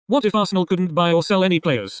What if Arsenal couldn't buy or sell any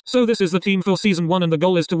players? So this is the team for season 1 and the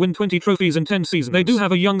goal is to win 20 trophies in 10 seasons. They do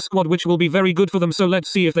have a young squad which will be very good for them, so let's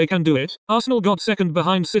see if they can do it. Arsenal got second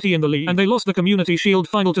behind City in the league, and they lost the Community Shield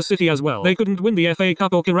final to City as well. They couldn't win the FA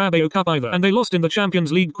Cup or Carabao Cup either, and they lost in the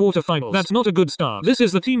Champions League quarter-finals. That's not a good start. This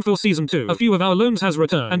is the team for season 2. A few of our loans has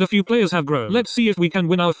returned, and a few players have grown. Let's see if we can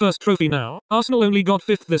win our first trophy now. Arsenal only got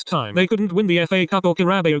 5th this time. They couldn't win the FA Cup or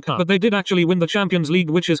Carabao Cup, but they did actually win the Champions League,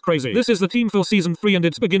 which is crazy. This is the team for season 3 and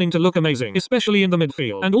it's beginning to look amazing, especially in the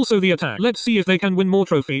midfield, and also the attack. Let's see if they can win more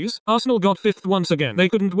trophies. Arsenal got 5th once again. They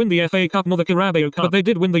couldn't win the FA Cup nor the Carabao Cup, but they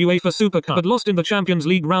did win the UEFA Super Cup, but lost in the Champions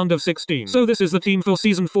League round of 16. So this is the team for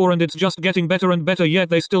season 4 and it's just getting better and better, yet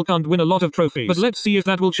they still can't win a lot of trophies. But let's see if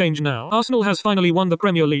that will change now. Arsenal has finally won the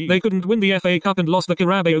Premier League. They couldn't win the FA Cup and lost the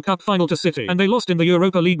Carabao Cup final to City, and they lost in the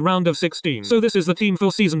Europa League round of 16. So this is the team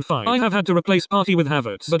for season 5. I have had to replace Partey with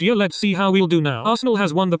Havertz, but yeah, let's see how we'll do now. Arsenal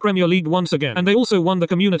has won the Premier League once again, and they also won the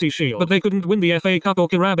Community Shield, but they couldn't win the FA Cup or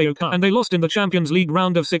Carabao Cup, and they lost in the Champions League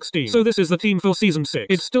round of 16. So this is the team for season 6.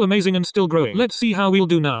 It's still amazing and still growing. Let's see how we'll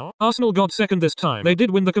do now. Arsenal got second this time. They did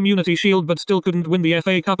win the Community Shield but still couldn't win the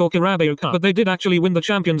FA Cup or Carabao Cup, but they did actually win the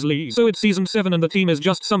Champions League. So it's season 7 and the team is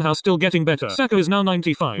just somehow still getting better. Saka is now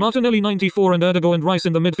 95, Martinelli 94, and Erdogan and Rice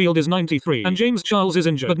in the midfield is 93, and James Charles is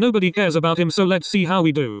injured, but nobody cares about him, so let's see how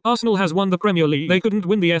we do. Arsenal has won the Premier League. They couldn't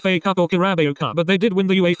win the FA Cup or Carabao Cup, but they did win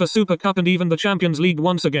the UEFA Super Cup and even the Champions League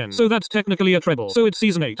once again. So that's technically a treble. So it's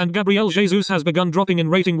season 8, and Gabriel Jesus has begun dropping in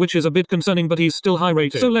rating, which is a bit concerning, but he's still high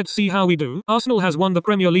rated. So let's see how we do. Arsenal has won the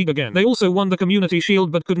Premier League again. They also won the Community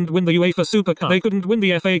Shield but couldn't win the UEFA Super Cup. They couldn't win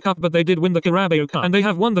the FA Cup, but they did win the Carabao Cup, and they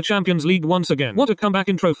have won the Champions League once again. What a comeback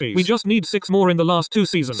in trophies. We just need 6 more in the last 2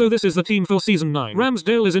 seasons. So this is the team for season 9.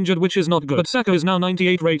 Ramsdale is injured, which is not good, but Saka is now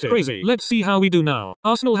 98 rated. Crazy. Let's see how we do now.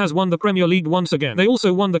 Arsenal has won the Premier League once again. They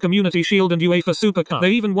also won the Community Shield and UEFA Super Cup.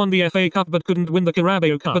 They even won the FA Cup but couldn't win the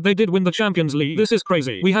Carabao Cup, but they did win the Champions League. This is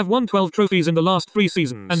crazy. We have won 12 trophies in the last 3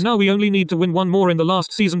 seasons, and now we only need to win 1 more in the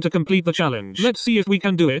last season to complete the challenge. Let's see if we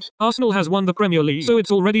can do it. Arsenal has won the Premier League, so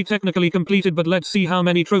it's already technically completed, but let's see how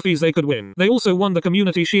many trophies they could win. They also won the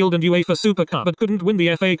Community Shield and UEFA Super Cup, but couldn't win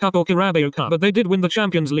the FA Cup or Carabao Cup, but they did win the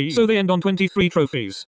Champions League, so they end on 23 trophies.